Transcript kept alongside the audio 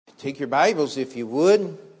Take your Bibles, if you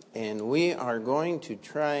would, and we are going to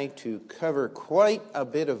try to cover quite a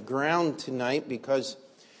bit of ground tonight because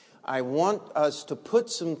I want us to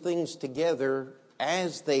put some things together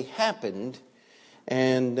as they happened.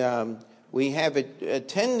 And we have a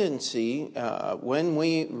tendency when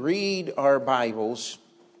we read our Bibles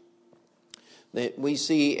that we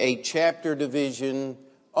see a chapter division.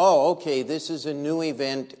 Oh, okay, this is a new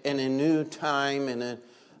event and a new time and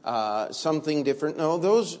something different. No,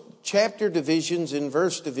 those chapter divisions and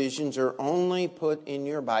verse divisions are only put in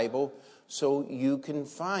your Bible so you can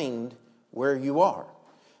find where you are.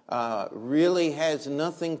 Really has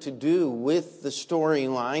nothing to do with the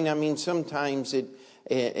storyline. I mean, sometimes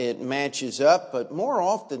it matches up, but more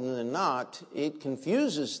often than not, it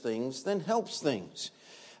confuses things than helps things.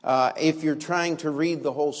 If you're trying to read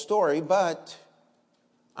the whole story, but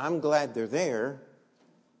I'm glad they're there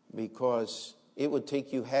because it would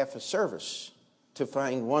take you half a service to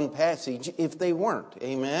find one passage if they weren't.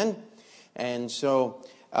 Amen? And so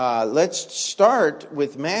let's start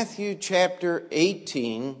with Matthew chapter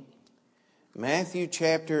 18. Matthew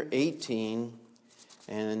chapter 18.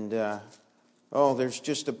 And, there's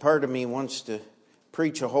just a part of me wants to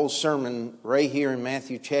preach a whole sermon right here in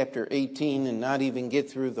Matthew chapter 18 and not even get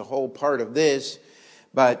through the whole part of this.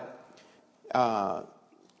 But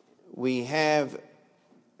we have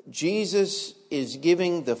Jesus is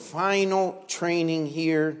giving the final training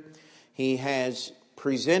here. He has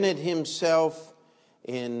presented himself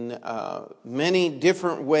in many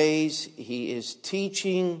different ways. He is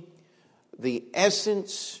teaching the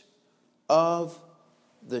essence of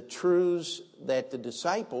the truths that the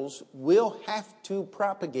disciples will have to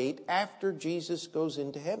propagate after Jesus goes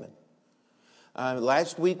into heaven.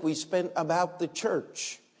 Last week we spent about the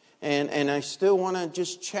church. And I still want to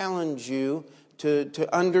just challenge you to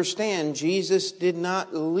understand Jesus did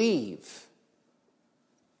not leave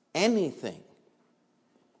anything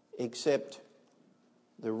except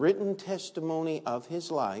the written testimony of his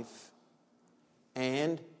life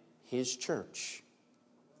and his church.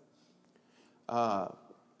 I'll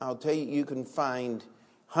tell you, you can find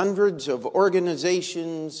hundreds of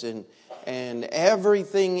organizations and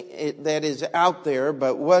everything that is out there,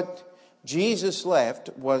 but what Jesus left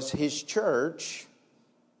was his church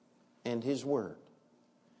and his word.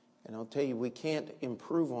 And I'll tell you, we can't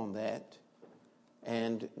improve on that,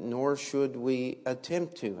 and nor should we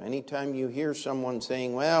attempt to. Anytime you hear someone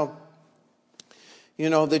saying, well, you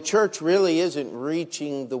know, the church really isn't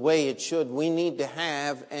reaching the way it should, we need to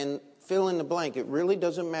have, and fill in the blank. It really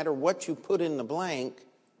doesn't matter what you put in the blank.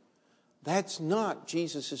 That's not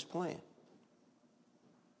Jesus' plan.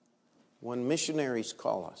 When missionaries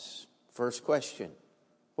call us, first question,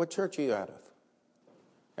 what church are you out of?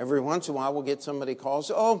 Every once in a while we'll get somebody calls,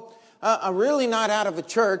 I'm really not out of a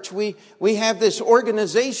church. We have this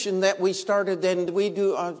organization that we started and we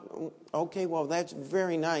do, okay, well that's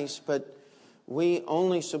very nice, but we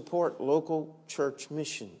only support local church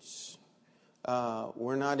missions.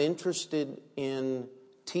 We're not interested in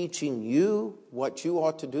teaching you what you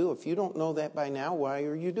ought to do. If you don't know that by now, why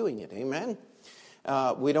are you doing it? Amen?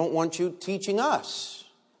 We don't want you teaching us.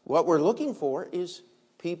 What we're looking for is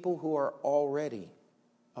people who are already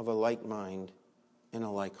of a like mind and a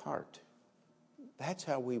like heart. That's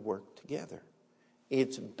how we work together.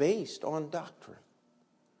 It's based on doctrine.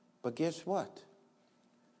 But guess what?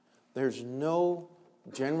 There's no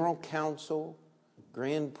general council,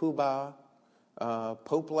 grand poobah,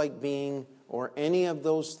 pope-like being, or any of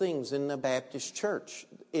those things in the Baptist church.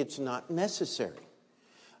 It's not necessary.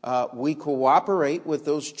 We cooperate with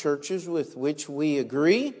those churches with which we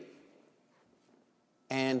agree,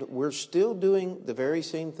 and we're still doing the very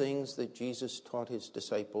same things that Jesus taught his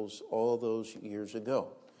disciples all those years ago.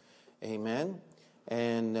 Amen?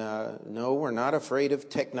 And no, we're not afraid of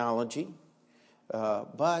technology,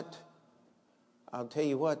 but I'll tell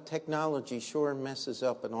you what, technology sure messes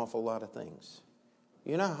up an awful lot of things.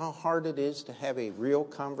 You know how hard it is to have a real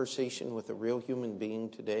conversation with a real human being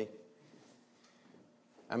today?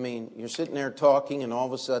 I mean, you're sitting there talking and all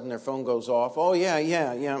of a sudden their phone goes off. Oh,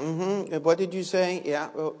 yeah, what did you say? Yeah,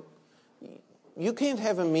 well, you can't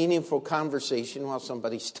have a meaningful conversation while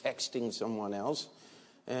somebody's texting someone else.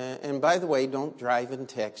 And by the way, don't drive and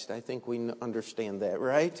text. I think we understand that,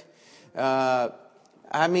 right?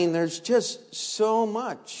 I mean, there's just so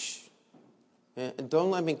much. Don't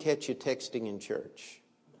let me catch you texting in church.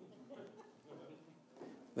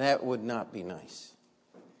 That would not be nice.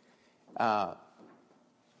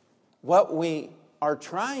 What we are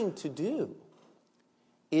trying to do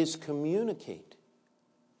is communicate,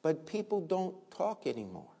 but people don't talk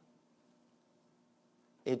anymore.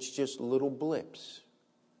 It's just little blips.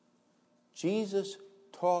 Jesus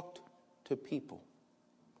talked to people.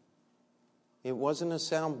 It wasn't a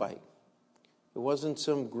soundbite. It wasn't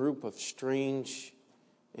some group of strange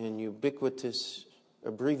and ubiquitous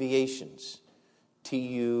abbreviations.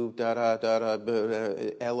 TU,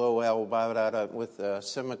 LOL, with a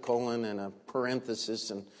semicolon and a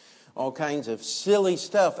parenthesis and all kinds of silly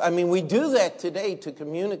stuff. I mean, we do that today to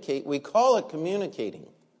communicate. We call it communicating.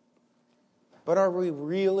 But are we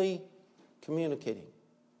really communicating?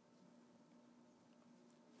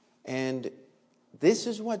 And this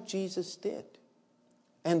is what Jesus did.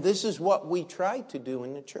 And this is what we try to do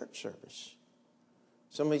in the church service.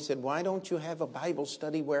 Somebody said, why don't you have a Bible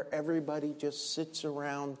study where everybody just sits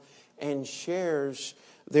around and shares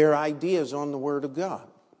their ideas on the Word of God?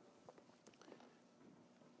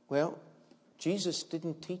 Well, Jesus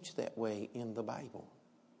didn't teach that way in the Bible.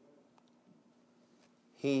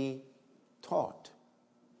 He taught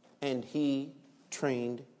and he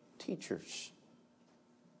trained teachers.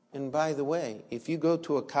 And by the way, if you go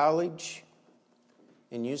to a college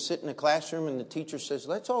and you sit in a classroom and the teacher says,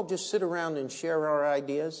 let's all just sit around and share our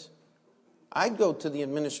ideas, I'd go to the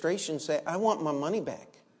administration and say, I want my money back.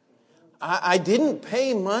 I didn't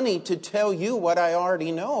pay money to tell you what I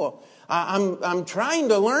already know. I'm trying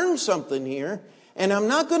to learn something here, and I'm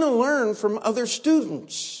not going to learn from other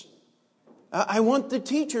students. I want the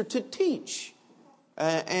teacher to teach.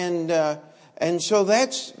 And so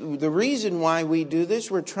that's the reason why we do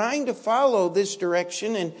this. We're trying to follow this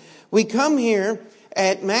direction, and we come here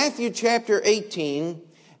at Matthew chapter 18,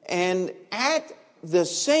 and at the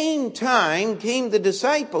same time came the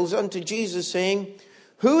disciples unto Jesus, saying,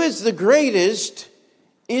 who is the greatest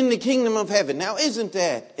in the kingdom of heaven? Now, isn't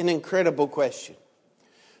that an incredible question?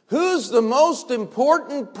 Who's the most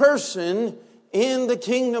important person in the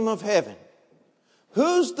kingdom of heaven?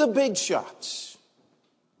 Who's the big shots?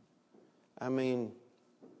 I mean,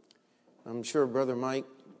 I'm sure Brother Mike,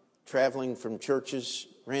 traveling from churches,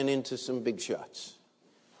 ran into some big shots.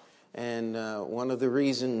 And one of the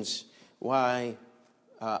reasons why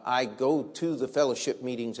I go to the fellowship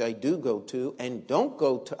meetings I do go to and don't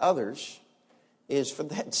go to others is for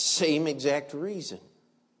that same exact reason.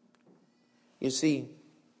 You see,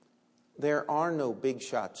 there are no big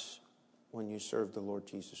shots when you serve the Lord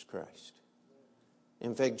Jesus Christ.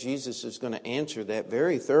 In fact, Jesus is going to answer that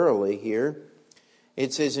very thoroughly here.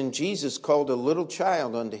 It says, and Jesus called a little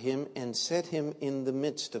child unto him and set him in the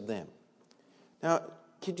midst of them. Now,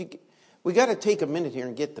 we got to take a minute here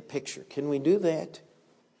and get the picture. Can we do that?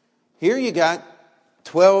 Here you got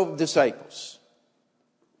 12 disciples.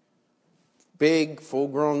 Big,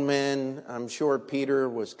 full-grown men. I'm sure Peter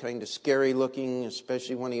was kind of scary looking,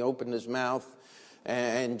 especially when he opened his mouth.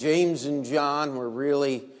 And James and John were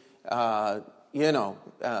really,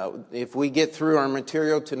 if we get through our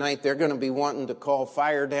material tonight, they're going to be wanting to call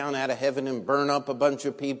fire down out of heaven and burn up a bunch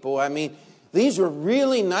of people. I mean, these were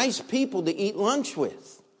really nice people to eat lunch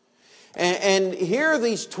with. And here are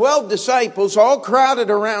these 12 disciples all crowded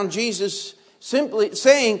around Jesus, simply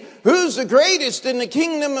saying, who's the greatest in the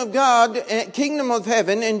kingdom of God, kingdom of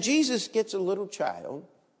heaven? And Jesus gets a little child.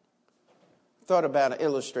 Thought about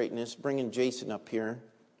illustrating this, bringing Jason up here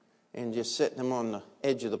and just setting him on the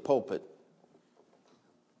edge of the pulpit.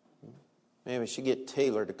 Maybe we should get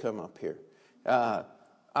Taylor to come up here.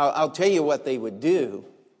 I'll tell you what they would do.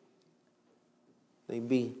 They'd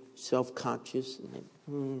be self-conscious.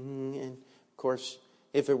 And of course,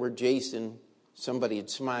 if it were Jason, somebody would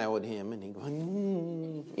smile at him and he'd go,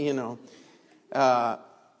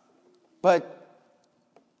 But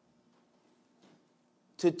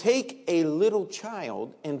to take a little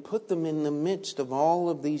child and put them in the midst of all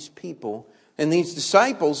of these people, and these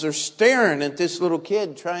disciples are staring at this little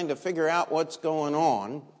kid trying to figure out what's going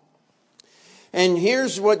on. And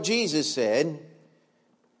here's what Jesus said.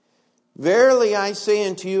 Verily I say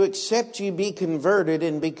unto you, except ye be converted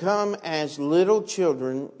and become as little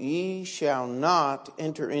children, ye shall not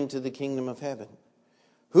enter into the kingdom of heaven.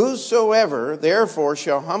 Whosoever therefore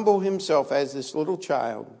shall humble himself as this little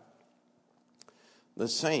child, the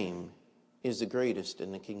same is the greatest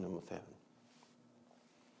in the kingdom of heaven.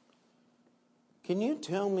 Can you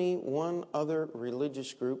tell me one other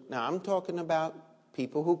religious group? Now, I'm talking about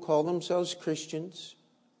people who call themselves Christians.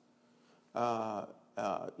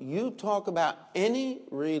 You talk about any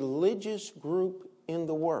religious group in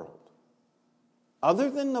the world, other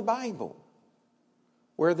than the Bible,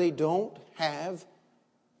 where they don't have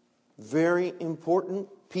very important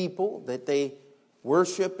people that they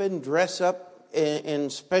worship and dress up in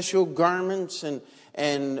special garments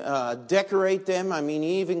and decorate them. I mean,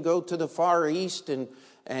 you even go to the Far East and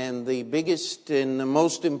and the biggest and the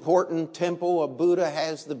most important temple of Buddha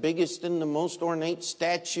has the biggest and the most ornate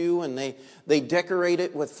statue, and they decorate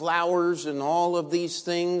it with flowers and all of these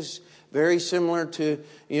things, very similar to,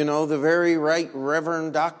 the very right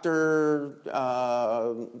Reverend Dr.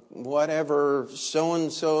 Whatever,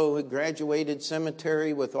 so-and-so who graduated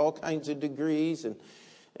cemetery with all kinds of degrees,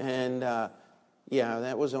 and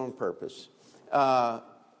that was on purpose.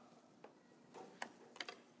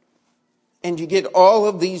 And you get all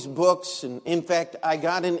of these books. And in fact, I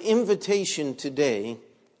got an invitation today.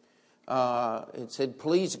 It said,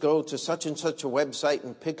 please go to such and such a website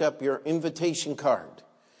and pick up your invitation card.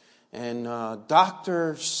 And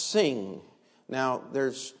Dr. Singh, now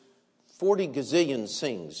there's 40 gazillion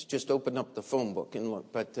Singhs. Just open up the phone book and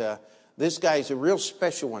look. But this guy's a real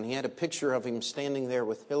special one. He had a picture of him standing there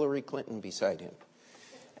with Hillary Clinton beside him.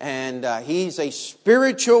 And he's a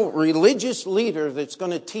spiritual, religious leader that's going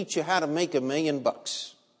to teach you how to make $1 million.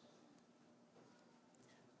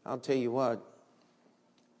 I'll tell you what,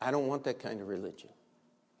 I don't want that kind of religion.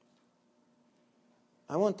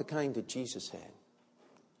 I want the kind that Jesus had.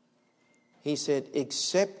 He said,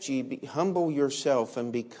 except ye humble yourself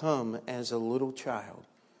and become as a little child.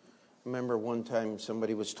 I remember one time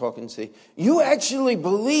somebody was talking and say, you actually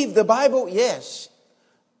believe the Bible? Yes.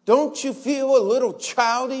 Don't you feel a little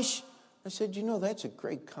childish? I said, that's a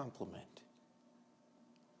great compliment.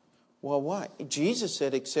 Well, why? Jesus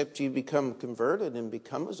said, except you become converted and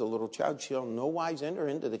become as a little child, shall no wise enter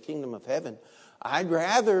into the kingdom of heaven. I'd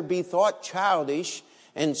rather be thought childish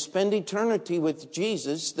and spend eternity with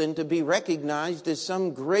Jesus than to be recognized as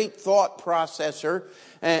some great thought processor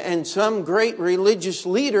and some great religious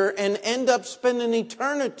leader and end up spending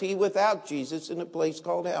eternity without Jesus in a place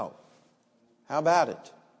called hell. How about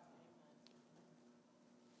it?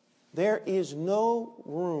 There is no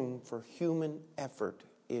room for human effort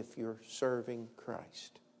if you're serving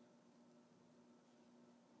Christ.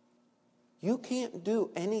 You can't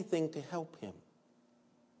do anything to help Him.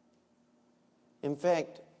 In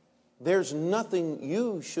fact, there's nothing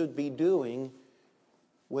you should be doing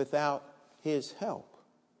without His help.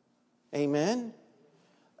 Amen?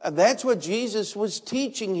 That's what Jesus was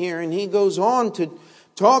teaching here, and He goes on to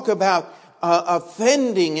talk about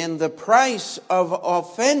offending and the price of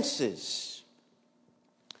offenses.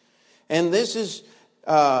 And this is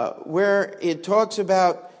where it talks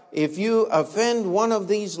about if you offend one of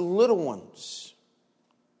these little ones,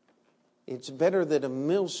 it's better that a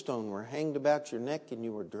millstone were hanged about your neck and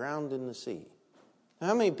you were drowned in the sea.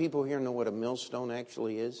 How many people here know what a millstone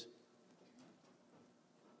actually is?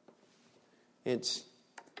 It's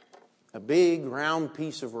a big round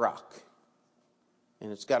piece of rock.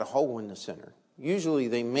 And it's got a hole in the center. Usually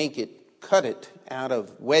they cut it out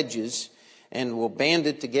of wedges and will band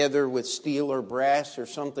it together with steel or brass or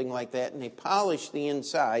something like that. And they polish the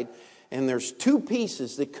inside. And there's two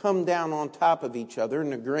pieces that come down on top of each other.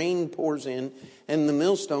 And the grain pours in and the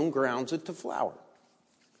millstone grounds it to flour.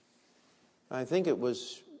 I think it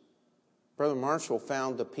was Brother Marshall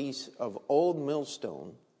found a piece of old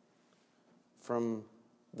millstone from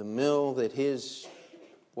the mill that his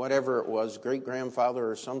whatever it was, great-grandfather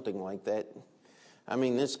or something like that. I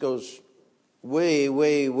mean, this goes way,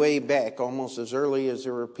 way, way back, almost as early as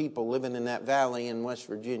there were people living in that valley in West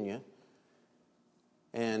Virginia.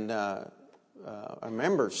 And I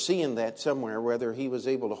remember seeing that somewhere, whether he was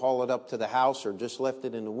able to haul it up to the house or just left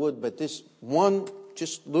it in the wood. But this one,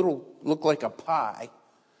 just little, looked like a pie,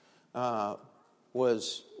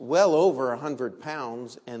 was well over 100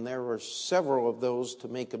 pounds, and there were several of those to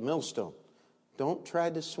make a millstone. Don't try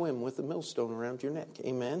to swim with a millstone around your neck.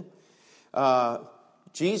 Amen.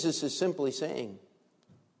 Jesus is simply saying,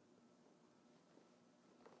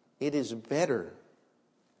 it is better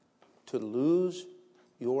to lose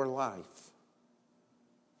your life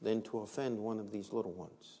than to offend one of these little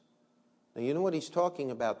ones. Now, you know what he's talking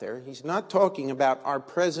about there? He's not talking about our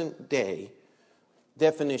present day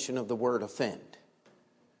definition of the word offend.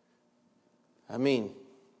 I mean,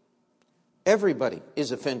 everybody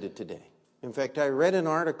is offended today. In fact, I read an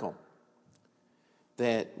article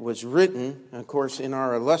that was written, of course, in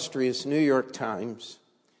our illustrious New York Times,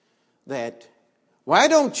 that why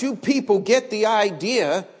don't you people get the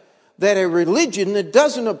idea that a religion that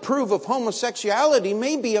doesn't approve of homosexuality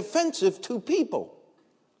may be offensive to people?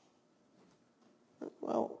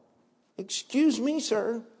 Well, excuse me,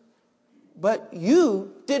 sir, but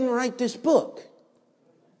you didn't write this book.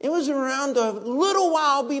 It was around a little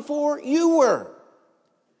while before you were.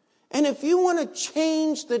 And if you want to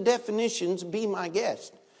change the definitions, be my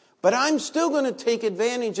guest. But I'm still going to take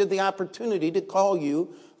advantage of the opportunity to call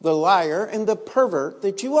you the liar and the pervert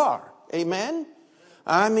that you are. Amen?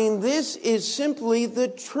 I mean, this is simply the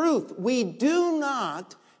truth. We do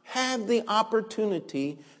not have the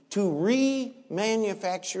opportunity to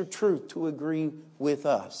remanufacture truth to agree with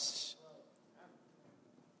us.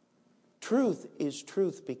 Truth is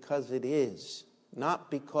truth because it is,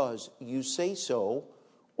 not because you say so,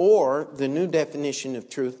 or the new definition of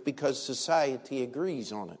truth because society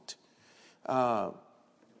agrees on it.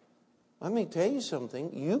 Let me tell you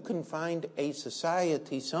something. You can find a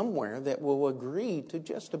society somewhere that will agree to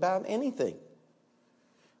just about anything.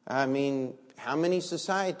 I mean, how many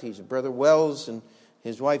societies? Brother Wells and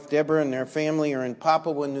his wife Deborah and their family are in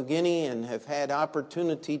Papua New Guinea and have had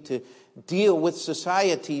opportunity to deal with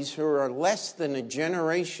societies who are less than a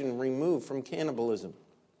generation removed from cannibalism.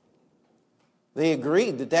 They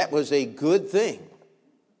agreed that that was a good thing.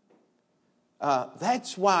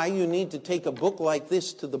 That's why you need to take a book like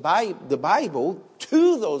this to the Bible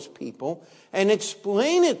to those people and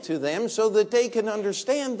explain it to them so that they can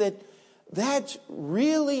understand that that's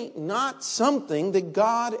really not something that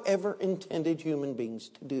God ever intended human beings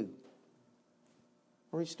to do.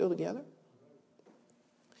 Are we still together?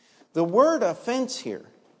 The word offense here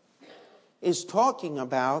is talking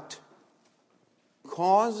about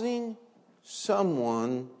causing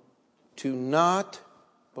someone to not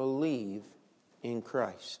believe in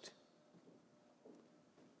Christ.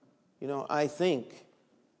 You know, I think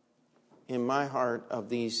in my heart of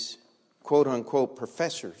these quote-unquote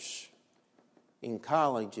professors in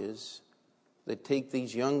colleges that take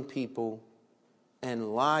these young people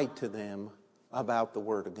and lie to them about the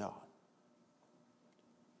Word of God.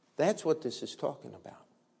 That's what this is talking about.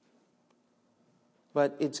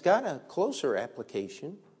 But it's got a closer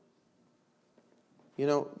application. You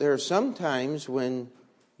know, there are some times when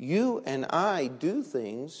you and I do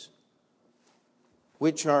things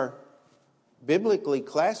which are biblically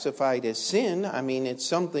classified as sin. I mean, it's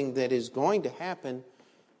something that is going to happen.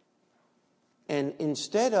 And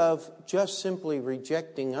instead of just simply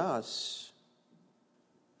rejecting us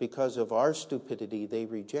because of our stupidity, they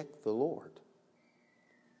reject the Lord.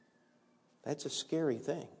 That's a scary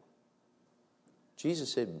thing.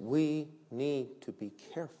 Jesus said we need to be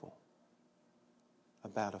careful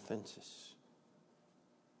about offenses.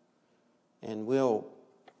 And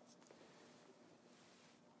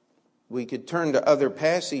we could turn to other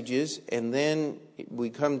passages, and then we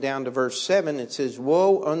come down to verse 7. It says,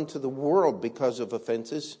 "Woe unto the world because of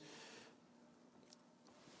offenses,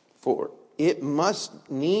 for it must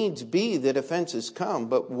needs be that offenses come,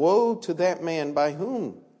 but woe to that man by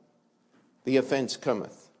whom the offense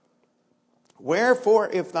cometh. Wherefore,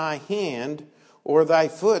 if thy hand or thy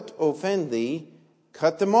foot offend thee,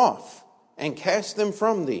 cut them off, and cast them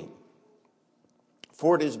from thee.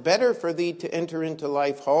 For it is better for thee to enter into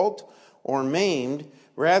life halt or maimed,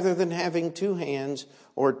 rather than having 2 hands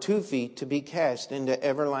or 2 feet to be cast into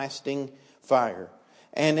everlasting fire.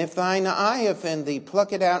 And if thine eye offend thee,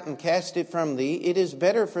 pluck it out and cast it from thee. It is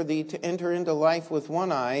better for thee to enter into life with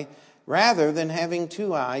 1 eye, rather than having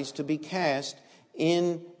 2 eyes to be cast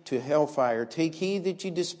into hellfire. Take heed that ye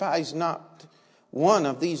despise not one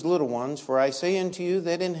of these little ones, for I say unto you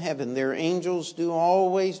that in heaven their angels do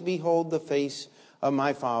always behold the face of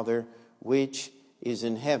my Father which is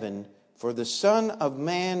in heaven. For the Son of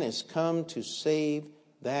Man is come to save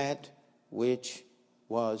that which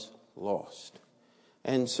was lost."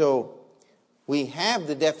 And so we have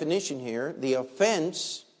the definition here. The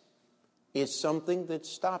offense is something that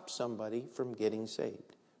stops somebody from getting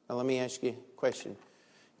saved. Now let me ask you a question.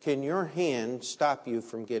 Can your hand stop you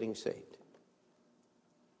from getting saved?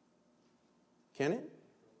 Can it?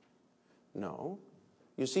 No.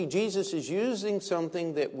 You see, Jesus is using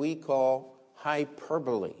something that we call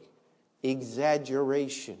hyperbole,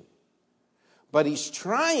 exaggeration. But he's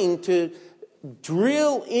trying to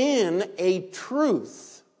drill in a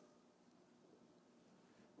truth.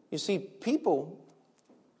 You see, people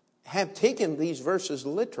have taken these verses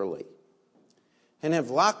literally and have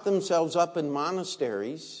locked themselves up in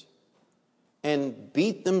monasteries and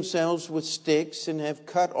beat themselves with sticks and have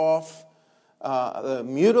cut off,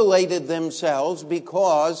 mutilated themselves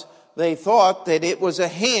because they thought that it was a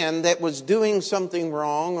hand that was doing something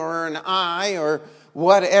wrong, or an eye, or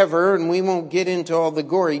whatever, and we won't get into all the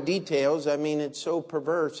gory details. I mean, it's so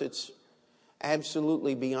perverse, it's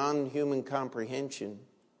absolutely beyond human comprehension.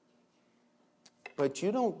 But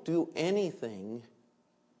you don't do anything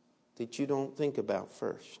that you don't think about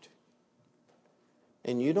first.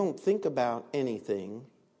 And you don't think about anything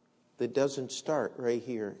that doesn't start right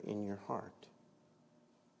here in your heart.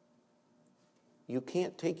 You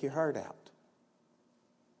can't take your heart out.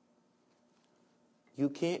 You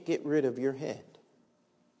can't get rid of your head.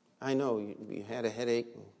 I know you had a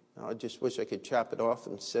headache, and I just wish I could chop it off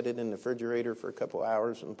and set it in the refrigerator for a couple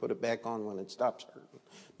hours and put it back on when it stops hurting.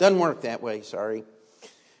 Doesn't work that way, sorry.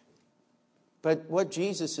 But what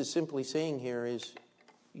Jesus is simply saying here is,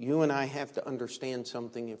 you and I have to understand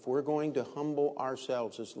something. If we're going to humble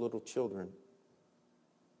ourselves as little children,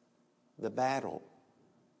 the battle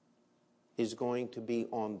is going to be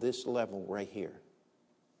on this level right here.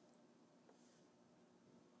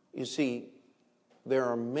 You see, there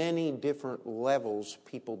are many different levels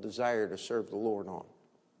people desire to serve the Lord on.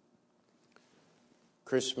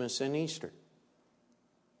 Christmas and Easter.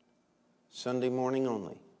 Sunday morning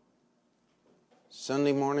only.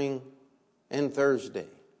 Sunday morning and Thursday.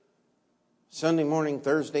 Sunday morning,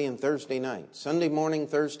 Thursday, and Thursday night. Sunday morning,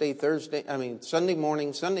 Sunday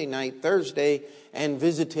morning, Sunday night, Thursday, and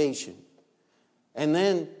visitation. And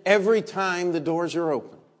then every time the doors are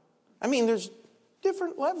open. There's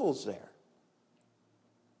different levels there.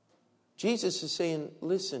 Jesus is saying,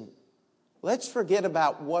 listen, let's forget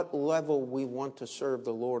about what level we want to serve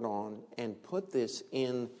the Lord on and put this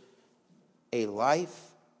in a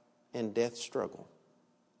life and death struggle.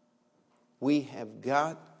 We have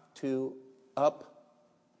got to up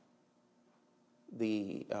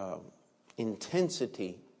the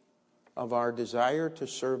intensity of our desire to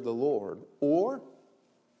serve the Lord, or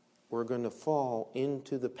we're going to fall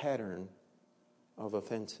into the pattern of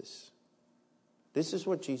offenses. This is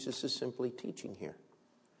what Jesus is simply teaching here.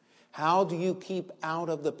 How do you keep out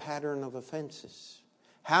of the pattern of offenses?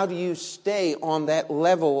 How do you stay on that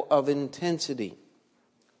level of intensity?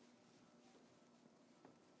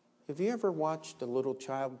 Have you ever watched a little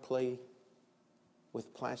child play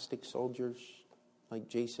with plastic soldiers like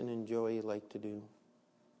Jason and Joey like to do?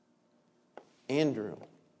 Andrew,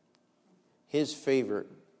 his favorite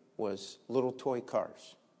was little toy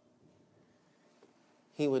cars.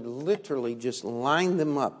 He would literally just line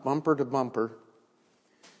them up, bumper to bumper,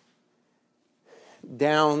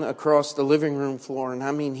 down across the living room floor.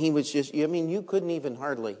 And he was just, you couldn't even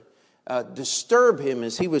hardly disturb him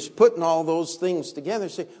as he was putting all those things together.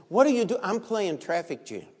 Say, what are you doing? I'm playing traffic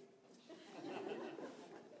jam.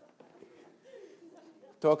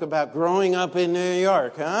 Talk about growing up in New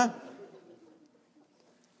York, huh?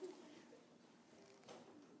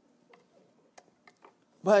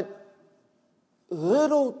 But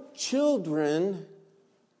little children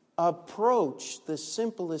approach the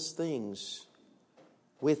simplest things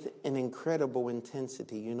with an incredible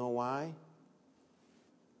intensity. You know why?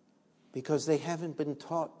 Because they haven't been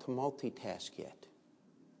taught to multitask yet.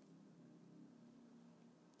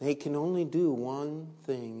 They can only do one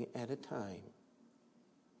thing at a time.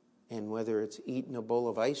 And whether it's eating a bowl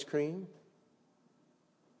of ice cream,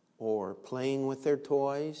 or playing with their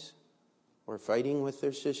toys, or fighting with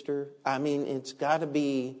their sister, it's got to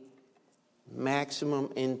be maximum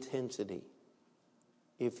intensity.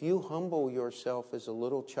 If you humble yourself as a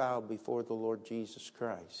little child before the Lord Jesus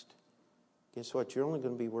Christ, guess what? You're only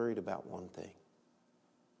going to be worried about one thing.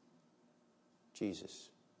 Jesus.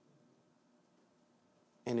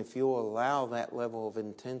 And if you'll allow that level of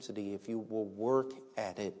intensity, if you will work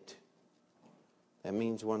at it, that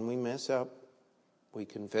means when we mess up, we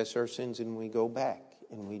confess our sins and we go back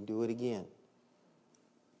and we do it again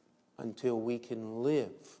until we can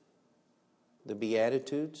live the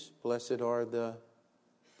Beatitudes. Blessed are the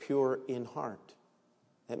pure in heart.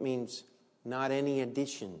 That means not any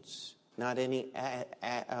additions, not any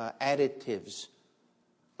additives,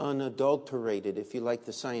 unadulterated, if you like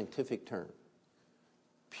the scientific term.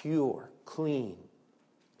 Pure, clean.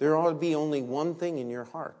 There ought to be only one thing in your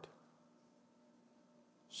heart: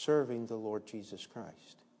 serving the Lord Jesus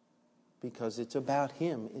Christ. Because it's about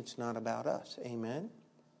Him, it's not about us. Amen?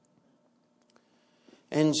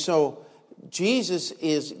 And so Jesus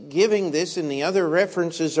is giving this, and the other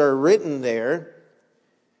references are written there.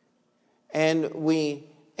 And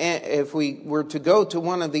if we were to go to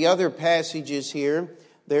one of the other passages here,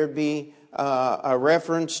 there'd be a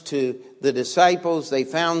reference to the disciples. They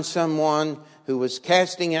found someone who was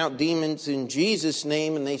casting out demons in Jesus'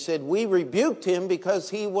 name, and they said, we rebuked him because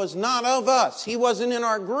he was not of us. He wasn't in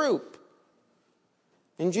our group.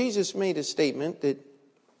 And Jesus made a statement that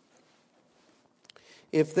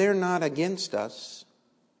if they're not against us,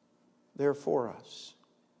 they're for us.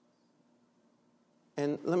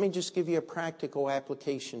 And let me just give you a practical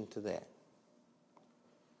application to that.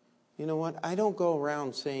 You know what? I don't go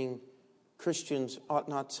around saying Christians ought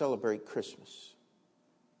not celebrate Christmas.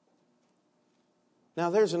 Now,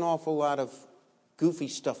 there's an awful lot of goofy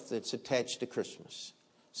stuff that's attached to Christmas.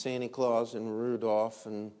 Santa Claus and Rudolph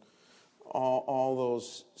and all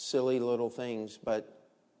those silly little things. But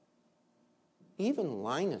even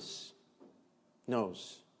Linus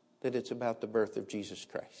knows that it's about the birth of Jesus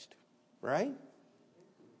Christ. Right?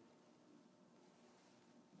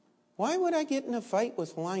 Why would I get in a fight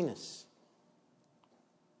with Linus?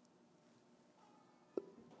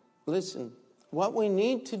 Listen, what we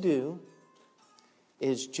need to do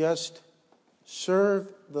is just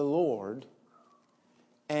serve the Lord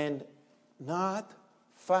and not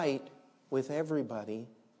fight with everybody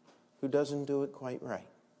who doesn't do it quite right.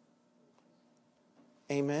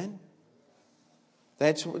 Amen?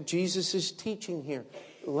 That's what Jesus is teaching here.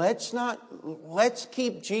 Let's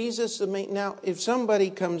keep Jesus the main. Now, if somebody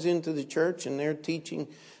comes into the church and they're teaching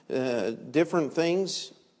different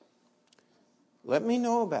things, let me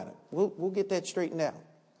know about it. We'll get that straightened out.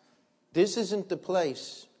 This isn't the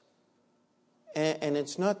place, and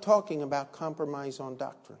it's not talking about compromise on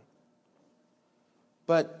doctrine.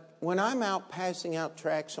 But when I'm out passing out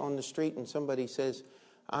tracts on the street and somebody says,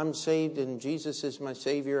 I'm saved and Jesus is my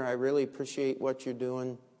Savior, I really appreciate what you're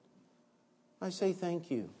doing, I say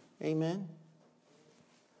thank you. Amen?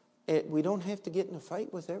 We don't have to get in a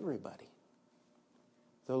fight with everybody.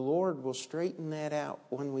 The Lord will straighten that out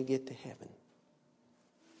when we get to heaven.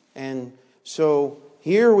 And so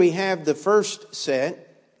here we have the first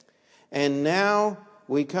set. And now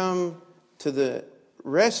we come to the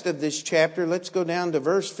rest of this chapter. Let's go down to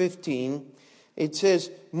verse 15. It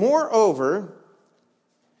says, Moreover,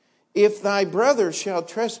 if thy brother shall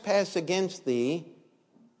trespass against thee,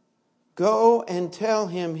 go and tell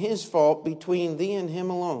him his fault between thee and him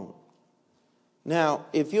alone. Now,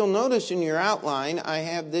 if you'll notice in your outline, I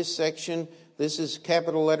have this section. This is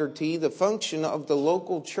capital letter T, the function of the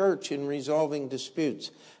local church in resolving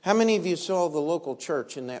disputes. How many of you saw the local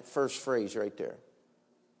church in that first phrase right there?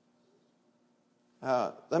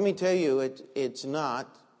 Let me tell you, it's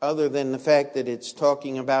not, other than the fact that it's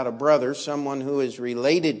talking about a brother, someone who is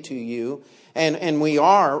related to you. And we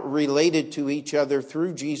are related to each other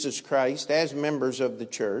through Jesus Christ as members of the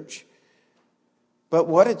church. But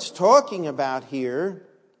what it's talking about here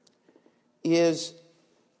is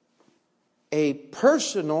a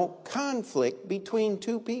personal conflict between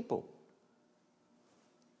two people.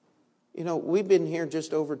 You know, we've been here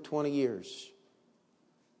just over 20 years.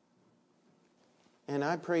 And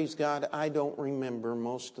I praise God, I don't remember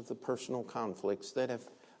most of the personal conflicts that have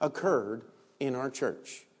occurred in our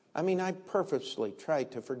church. I mean, I purposely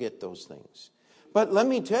tried to forget those things. But let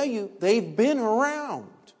me tell you, they've been around.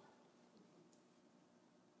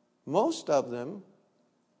 Most of them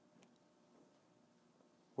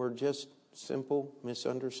were just simple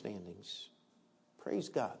misunderstandings. Praise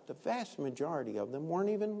God. The vast majority of them weren't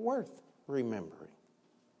even worth remembering.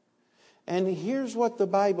 And here's what the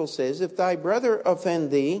Bible says. If thy brother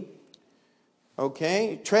offend thee,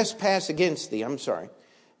 trespass against thee,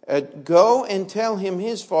 go and tell him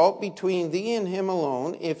his fault between thee and him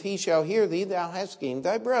alone. If he shall hear thee, thou hast gained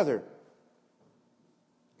thy brother.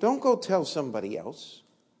 Don't go tell somebody else.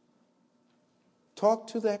 Talk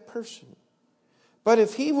to that person. But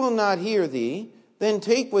if he will not hear thee, then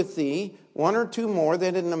take with thee one or two more,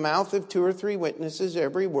 that in the mouth of two or three witnesses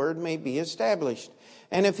every word may be established.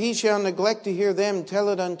 And if he shall neglect to hear them, tell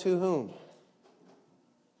it unto whom?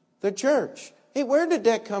 The church. Hey, where did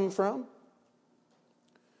that come from?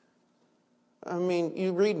 I mean,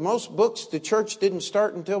 you read most books, the church didn't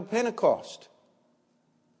start until Pentecost.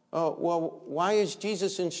 Oh, well, why is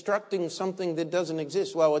Jesus instructing something that doesn't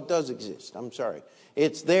exist? Well, it does exist. I'm sorry.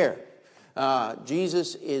 It's there.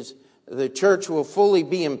 The church will fully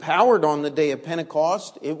be empowered on the day of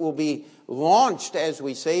Pentecost. It will be launched, as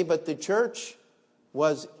we say, but the church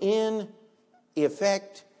was in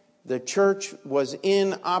effect. The church was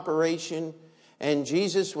in operation, and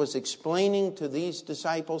Jesus was explaining to these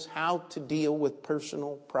disciples how to deal with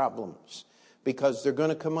personal problems, because they're going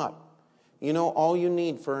to come up. You know, all you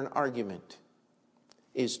need for an argument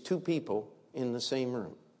is two people in the same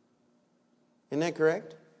room. Isn't that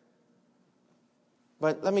correct?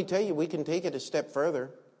 But let me tell you, we can take it a step further.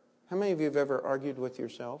 How many of you have ever argued with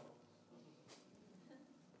yourself?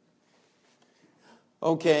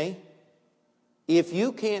 Okay. If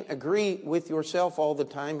you can't agree with yourself all the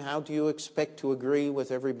time, how do you expect to agree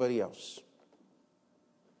with everybody else?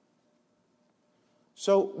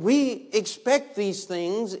 So we expect these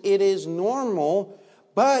things. It is normal.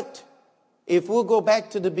 But if we'll go back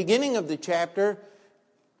to the beginning of the chapter,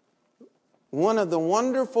 one of the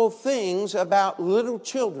wonderful things about little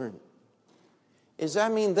children is,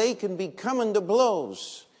 they can be coming to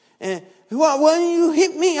blows. And, well, when you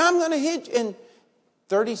hit me, I'm going to hit you. And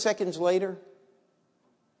 30 seconds later,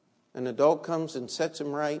 an adult comes and sets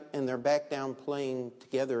them right, and they're back down playing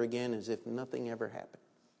together again as if nothing ever happened.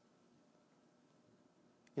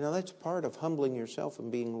 You know, that's part of humbling yourself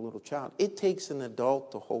and being a little child. It takes an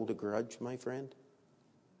adult to hold a grudge, my friend.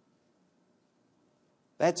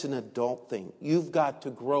 That's an adult thing. You've got to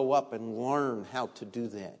grow up and learn how to do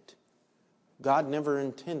that. God never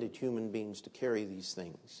intended human beings to carry these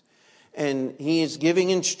things. And He is giving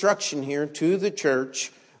instruction here to the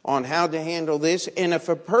church on how to handle this. And if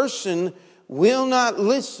a person will not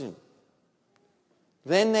listen,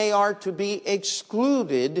 then they are to be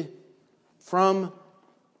excluded from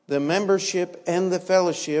the membership and the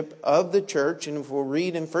fellowship of the church. And if we'll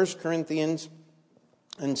read in 1 Corinthians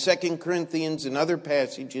and 2 Corinthians and other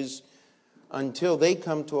passages, until they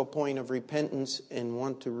come to a point of repentance and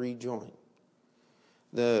want to rejoin.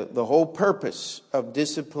 The whole purpose of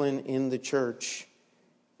discipline in the church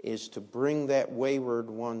is to bring that wayward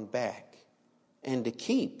one back and to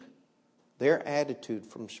keep their attitude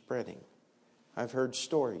from spreading. I've heard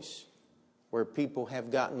stories where people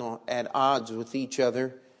have gotten at odds with each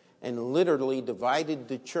other and literally divided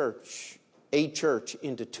the church, a church,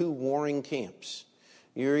 into two warring camps.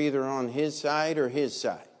 You're either on his side or his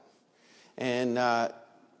side. And let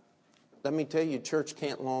me tell you, church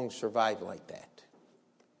can't long survive like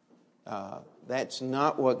that. That's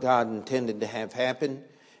not what God intended to have happen.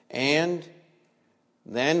 And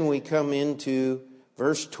then we come into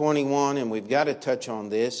verse 21, and we've got to touch on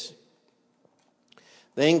this.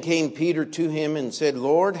 Then came Peter to him and said,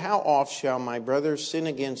 Lord, how oft shall my brother sin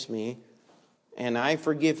against me, and I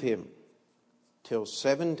forgive him? Till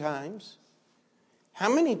 7 times?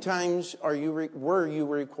 How many times were you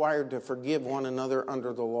required to forgive one another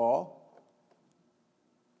under the law?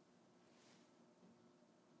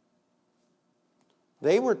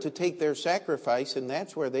 They were to take their sacrifice, and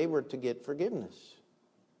that's where they were to get forgiveness.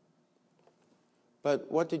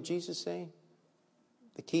 But what did Jesus say?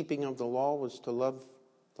 The keeping of the law was to love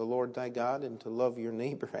the Lord thy God and to love your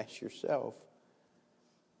neighbor as yourself.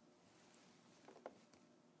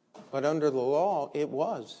 But under the law, it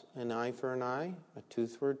was an eye for an eye, a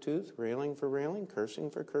tooth for a tooth, railing for railing, cursing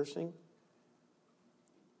for cursing.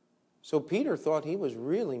 So Peter thought he was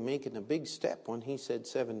really making a big step when he said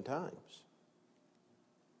 7 times.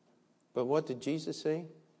 But what did Jesus say?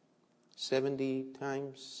 70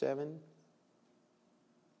 times 7?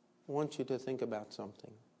 I want you to think about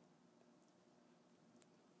something.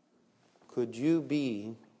 Could you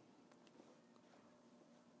be,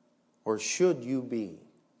 or should you be,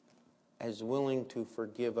 as willing to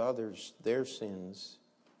forgive others their sins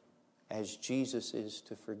as Jesus is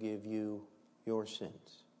to forgive you your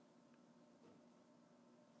sins?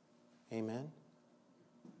 Amen?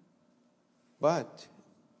 But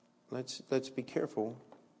let's be careful.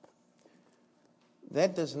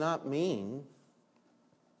 That does not mean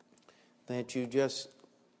that you just,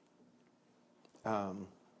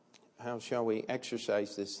 how shall we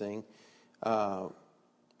exercise this thing?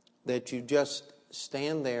 That you just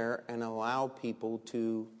stand there and allow people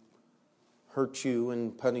to hurt you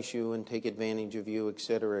and punish you and take advantage of you,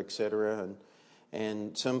 etc., etc.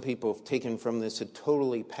 And some people have taken from this a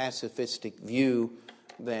totally pacifistic view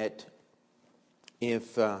that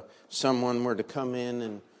if someone were to come in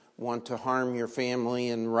and want to harm your family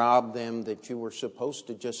and rob them, that you were supposed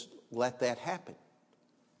to just let that happen.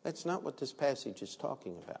 That's not what this passage is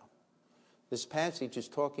talking about. This passage is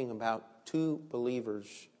talking about 2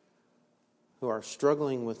 believers who are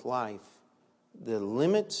struggling with life. The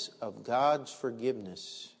limits of God's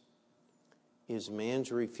forgiveness is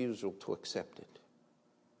man's refusal to accept it.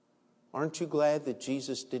 Aren't you glad that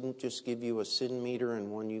Jesus didn't just give you a sin meter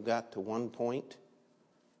and when you got to 1 point,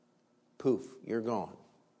 poof, you're gone?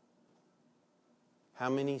 How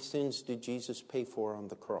many sins did Jesus pay for on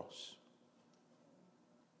the cross?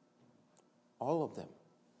 All of them.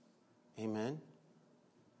 Amen?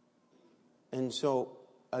 And so,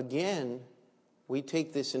 again, we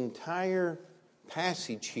take this entire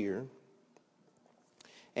passage here,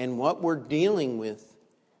 and what we're dealing with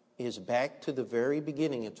is back to the very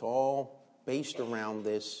beginning. It's all based around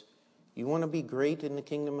this. You want to be great in the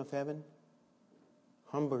kingdom of heaven?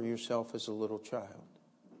 Humble yourself as a little child.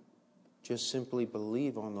 Just simply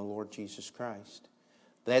believe on the Lord Jesus Christ.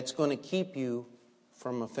 That's going to keep you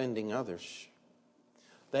from offending others.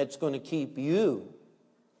 That's going to keep you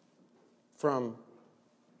from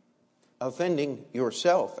offending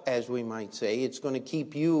yourself, as we might say. It's going to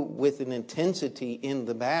keep you with an intensity in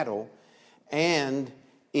the battle, and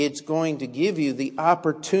it's going to give you the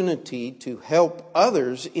opportunity to help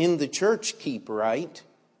others in the church keep right.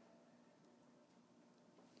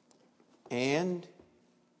 And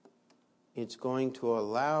it's going to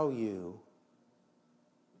allow you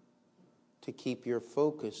to keep your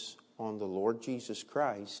focus on the Lord Jesus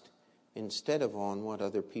Christ instead of on what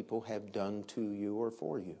other people have done to you or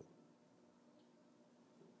for you.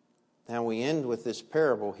 Now we end with this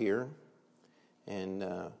parable here, and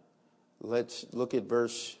let's look at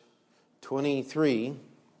verse 23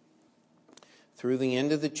 through the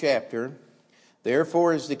end of the chapter.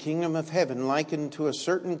 Therefore is the kingdom of heaven likened to a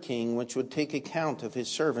certain king which would take account of his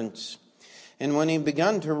servants. And when he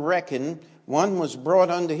begun to reckon, one was brought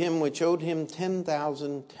unto him which owed him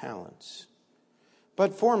 10,000 talents.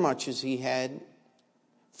 But for as much as he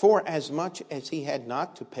had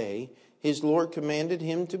not to pay, his Lord commanded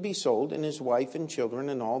him to be sold, and his wife and children,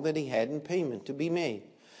 and all that he had in payment to be made.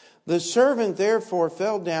 The servant therefore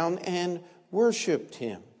fell down and worshipped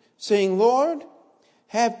him, saying, Lord,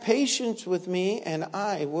 have patience with me, and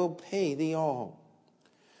I will pay thee all.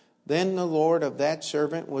 Then the Lord of that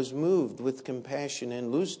servant was moved with compassion,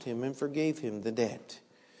 and loosed him, and forgave him the debt.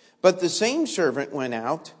 But the same servant went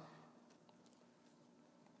out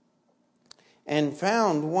and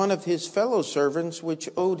found one of his fellow servants which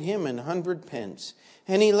owed him 100 pence.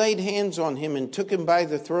 And he laid hands on him, and took him by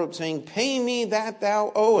the throat, saying, Pay me that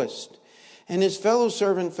thou owest. And his fellow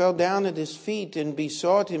servant fell down at his feet, and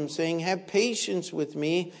besought him, saying, Have patience with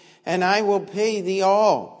me, and I will pay thee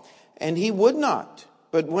all. And he would not,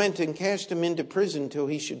 but went and cast him into prison till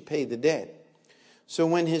he should pay the debt. So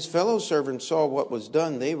when his fellow servants saw what was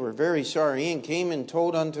done, they were very sorry, and came and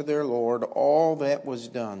told unto their Lord all that was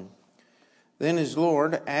done. Then his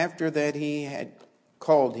Lord, after that he had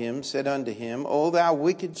called him, said unto him, O thou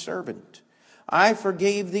wicked servant, I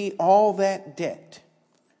forgave thee all that debt,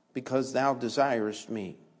 because thou desirest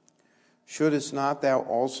me. Shouldest not thou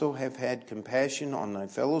also have had compassion on thy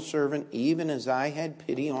fellow servant, even as I had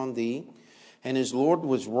pity on thee? And his Lord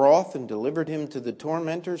was wroth, and delivered him to the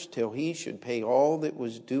tormentors, till he should pay all that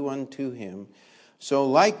was due unto him. So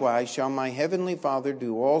likewise shall my heavenly Father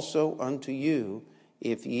do also unto you,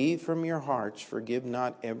 if ye from your hearts forgive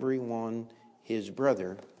not every one his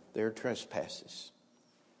brother their trespasses.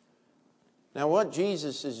 Now what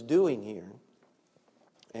Jesus is doing here,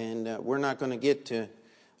 and we're not going to get to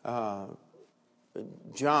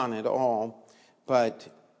John at all, but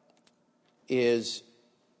he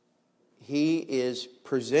is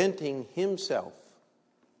presenting himself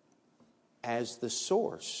as the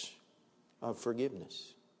source of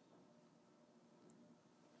forgiveness.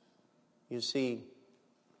 You see,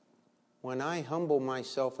 when I humble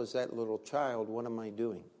myself as that little child, what am I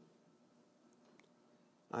doing?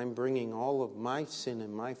 I'm bringing all of my sin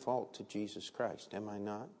and my fault to Jesus Christ, am I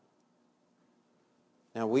not?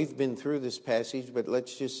 Now, we've been through this passage, but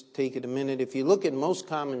let's just take it a minute. If you look at most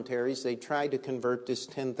commentaries, they try to convert this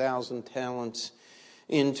 10,000 talents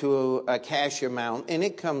into a cash amount, and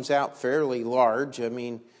it comes out fairly large. I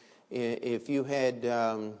mean, if you had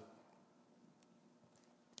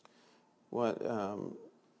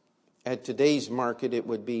at today's market, it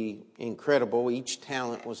would be incredible. Each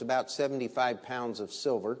talent was about 75 pounds of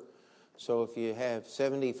silver. So if you have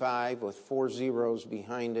 75 with 4 zeros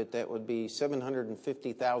behind it, that would be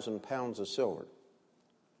 750,000 pounds of silver.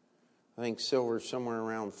 I think silver is somewhere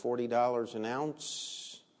around $40 an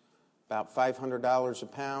ounce, about $500 a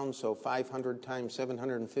pound. So 500 times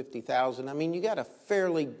 750,000. I mean, you got a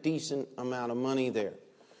fairly decent amount of money there.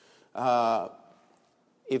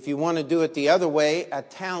 If you want to do it the other way, a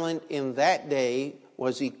talent in that day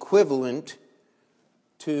was equivalent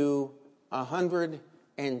to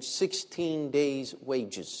 116 days'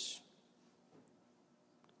 wages.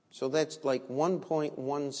 So that's like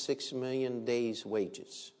 1.16 million days'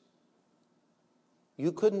 wages.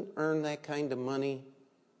 You couldn't earn that kind of money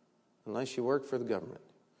unless you worked for the government.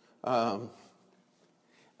 I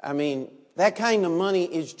mean, that kind of money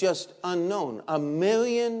is just unknown. 1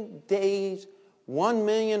 million days,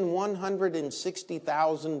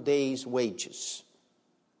 1,160,000 days' wages.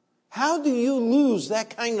 How do you lose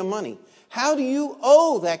that kind of money? How do you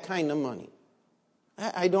owe that kind of money?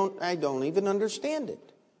 I don't even understand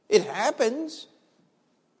it. It happens.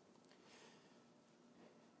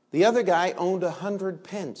 The other guy owned 100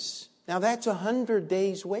 pence. Now that's 100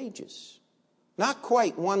 days' wages. Not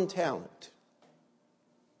quite 1 talent.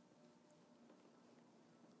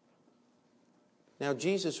 Now,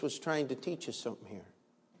 Jesus was trying to teach us something here.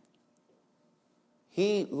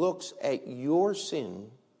 He looks at your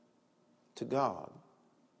sin to God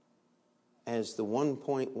as the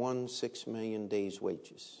 1.16 million days'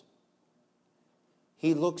 wages.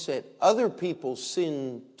 He looks at other people's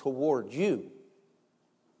sin toward you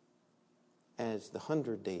as the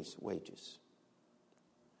 100 days' wages.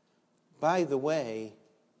 By the way,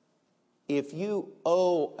 if you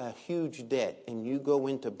owe a huge debt and you go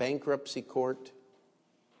into bankruptcy court,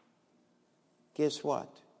 guess what?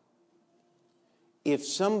 If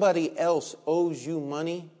somebody else owes you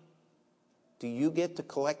money, do you get to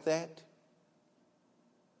collect that?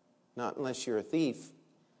 Not unless you're a thief.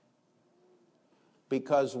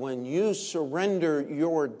 Because when you surrender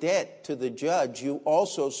your debt to the judge, you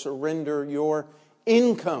also surrender your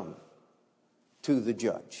income to the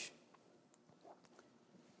judge.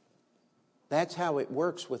 That's how it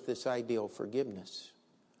works with this ideal forgiveness.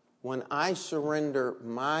 When I surrender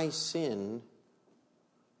my sin,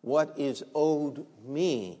 what is owed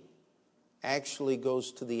me actually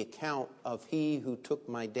goes to the account of he who took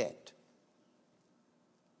my debt.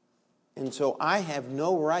 And so I have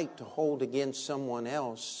no right to hold against someone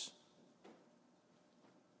else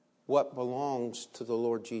what belongs to the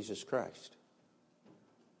Lord Jesus Christ.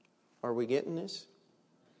 Are we getting this?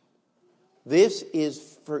 This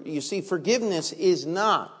is, you see, forgiveness is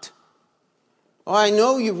not, oh, I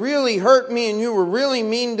know you really hurt me and you were really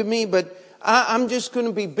mean to me, but I'm just going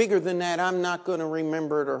to be bigger than that. I'm not going to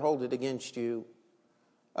remember it or hold it against you.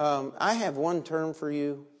 I have one term for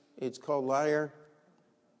you. It's called liar.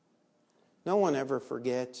 No one ever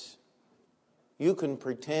forgets. You can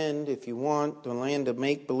pretend if you want. The land of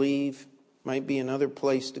make-believe might be another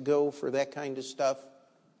place to go for that kind of stuff.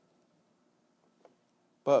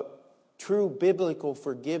 But true biblical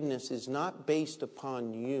forgiveness is not based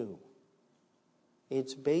upon you.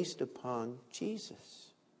 It's based upon Jesus.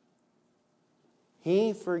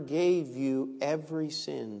 He forgave you every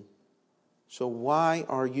sin. So why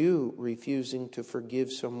are you refusing to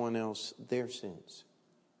forgive someone else their sins?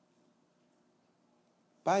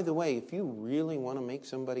 By the way, if you really want to make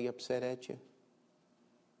somebody upset at you,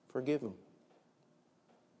 forgive them.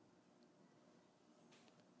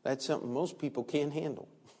 That's something most people can't handle.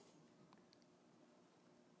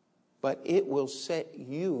 But it will set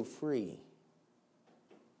you free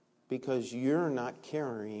because you're not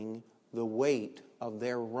carrying the weight of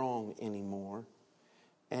their wrong anymore.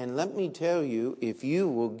 And let me tell you, if you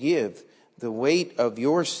will give the weight of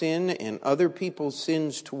your sin and other people's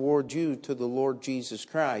sins toward you to the Lord Jesus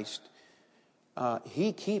Christ,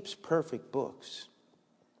 He keeps perfect books.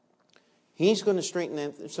 He's going to straighten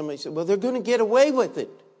that. Somebody said, well, they're going to get away with it.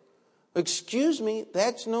 Excuse me,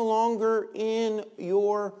 that's no longer in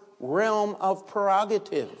your realm of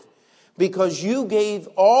prerogative. Because you gave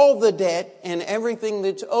all the debt and everything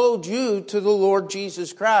that's owed you to the Lord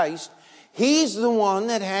Jesus Christ. He's the one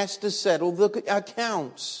that has to settle the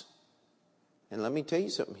accounts. And let me tell you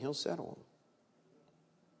something, He'll settle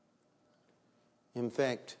them. In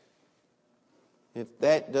fact, if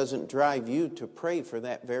that doesn't drive you to pray for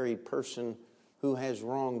that very person who has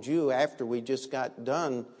wronged you after we just got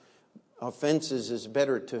done, offenses is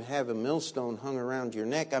better to have a millstone hung around your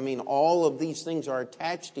neck. I mean, all of these things are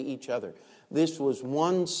attached to each other. This was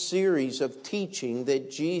one series of teaching that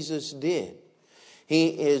Jesus did. He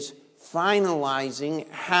is finalizing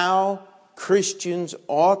how Christians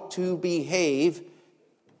ought to behave.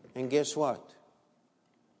 And guess what?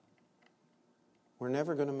 We're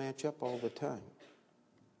never going to match up all the time.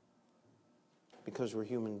 Because we're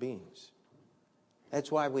human beings.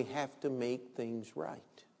 That's why we have to make things right.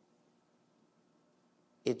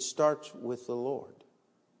 It starts with the Lord.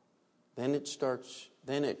 Then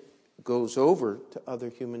it goes over to other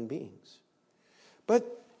human beings.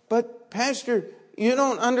 But Pastor, you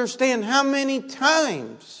don't understand how many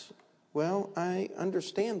times. Well, I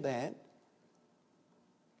understand that.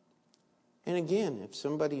 And again, if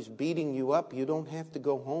somebody's beating you up, you don't have to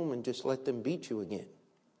go home and just let them beat you again.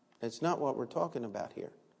 That's not what we're talking about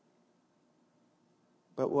here.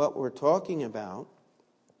 But what we're talking about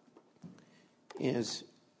is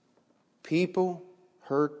people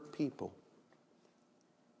hurt people.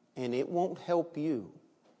 And it won't help you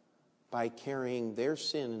by carrying their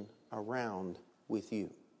sin around with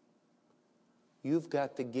you. You've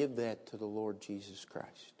got to give that to the Lord Jesus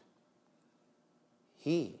Christ.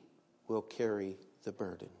 He will carry the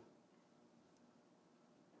burden.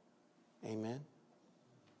 Amen?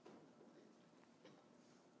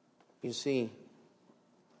 You see,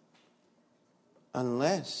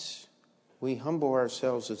 unless we humble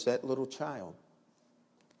ourselves as that little child,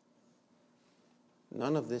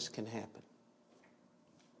 none of this can happen.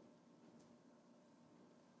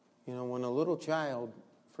 You know, when a little child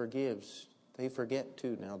forgives, they forget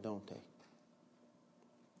too now, don't they?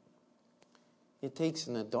 It takes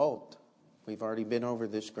an adult. We've already been over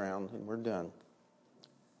this ground and we're done.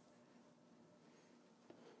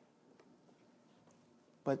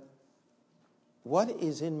 But what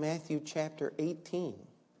is in Matthew chapter 18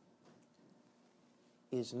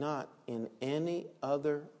 is not in any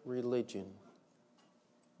other religion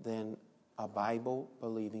than a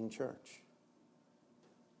Bible-believing church.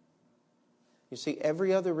 You see,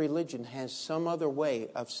 every other religion has some other way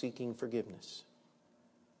of seeking forgiveness.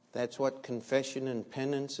 That's what confession and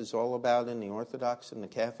penance is all about in the Orthodox and the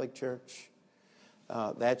Catholic Church.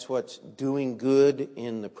 That's what doing good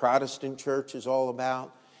in the Protestant Church is all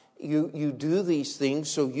about. You do these things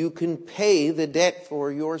so you can pay the debt for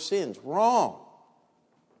your sins. Wrong.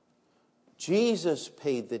 Jesus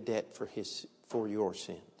paid the debt for your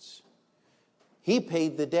sins. He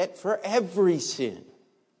paid the debt for every sin.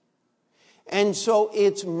 And so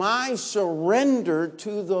it's my surrender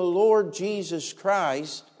to the Lord Jesus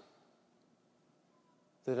Christ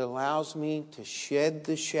that allows me to shed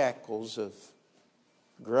the shackles of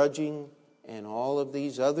grudging and all of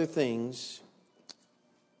these other things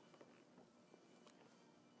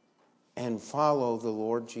and follow the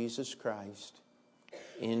Lord Jesus Christ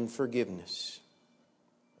in forgiveness.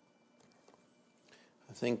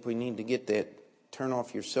 I think we need to get that turn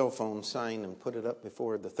off your cell phone sign and put it up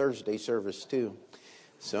before the Thursday service too.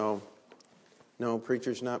 So, no,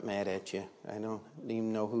 preacher's not mad at you. I don't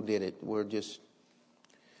even know who did it.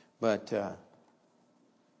 But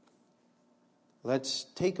let's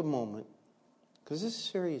take a moment, because this is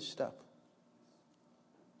serious stuff.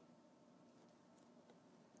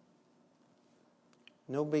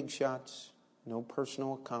 No big shots, no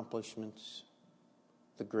personal accomplishments.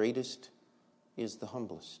 The greatest is the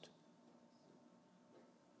humblest.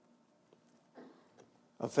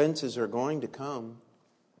 Offenses are going to come,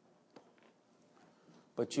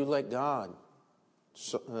 but you let God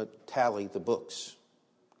tally the books.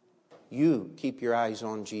 You keep your eyes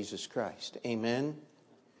on Jesus Christ. Amen?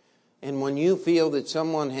 And when you feel that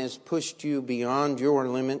someone has pushed you beyond your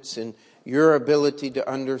limits and your ability to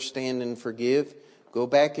understand and forgive, go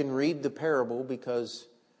back and read the parable, because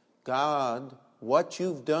God, what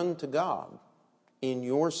you've done to God in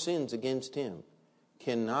your sins against Him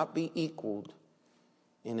cannot be equaled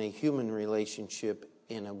in a human relationship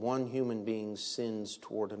in a one human being's sins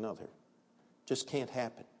toward another. Just can't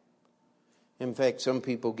happen. In fact, some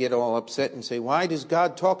people get all upset and say, why does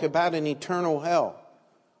God talk about an eternal hell?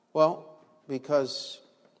 Well, because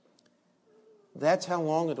that's how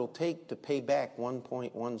long it'll take to pay back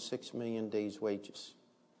 1.16 million days' wages.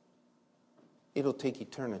 It'll take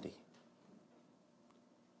eternity.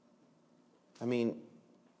 I mean,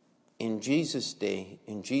 in Jesus' day,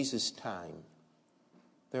 in Jesus' time,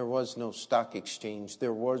 there was no stock exchange.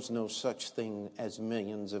 There was no such thing as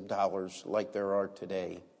millions of dollars like there are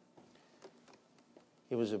today.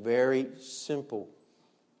 It was a very simple.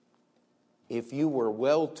 If you were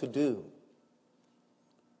well-to-do,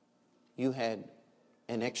 you had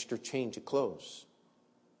an extra change of clothes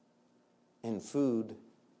and food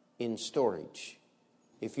in storage.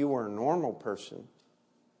 If you were a normal person,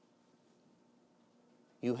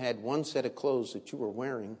 you had one set of clothes that you were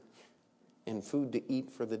wearing and food to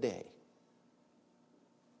eat for the day.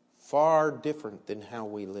 Far different than how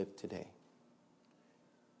we live today.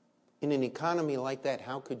 In an economy like that,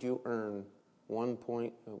 how could you earn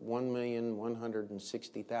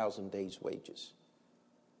 1,160,000 days' wages?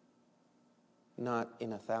 Not in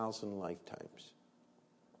 1,000 lifetimes.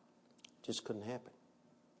 Just couldn't happen.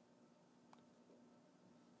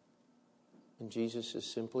 And Jesus is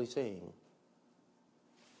simply saying,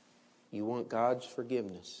 you want God's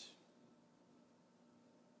forgiveness.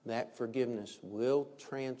 That forgiveness will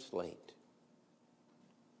translate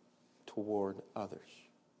toward others.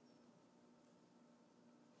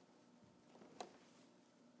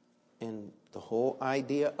 And the whole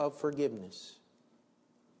idea of forgiveness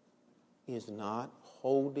is not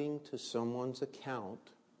holding to someone's account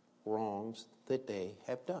wrongs that they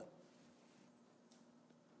have done.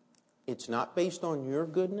 It's not based on your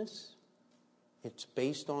goodness. It's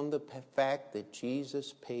based on the fact that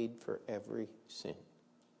Jesus paid for every sin.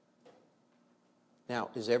 Now,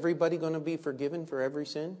 is everybody going to be forgiven for every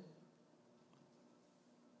sin?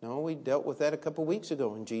 No, we dealt with that a couple weeks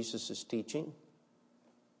ago in Jesus' teaching.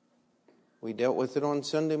 We dealt with it on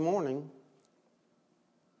Sunday morning.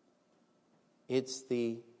 It's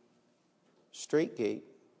the straight gate,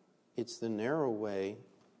 it's the narrow way,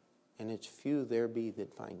 and it's few there be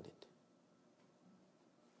that find it.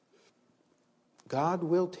 God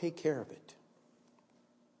will take care of it.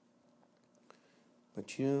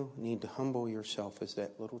 But you need to humble yourself as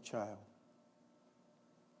that little child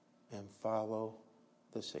and follow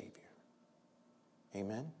the Savior.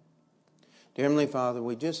 Amen? Dear Heavenly Father,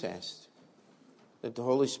 we just asked that the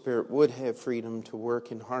Holy Spirit would have freedom to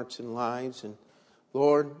work in hearts and lives. And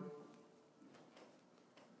Lord,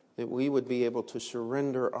 that we would be able to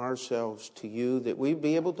surrender ourselves to you, that we'd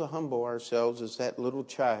be able to humble ourselves as that little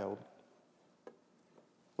child.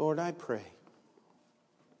 Lord, I pray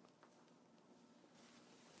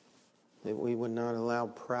that we would not allow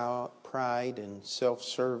pride and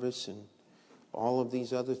self-service and all of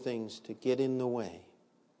these other things to get in the way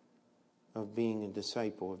of being a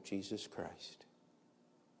disciple of Jesus Christ.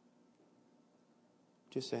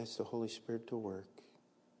 Just ask the Holy Spirit to work.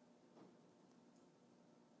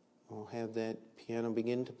 We'll have that piano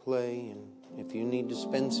begin to play, and if you need to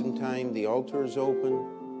spend some time, the altar is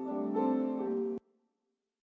open.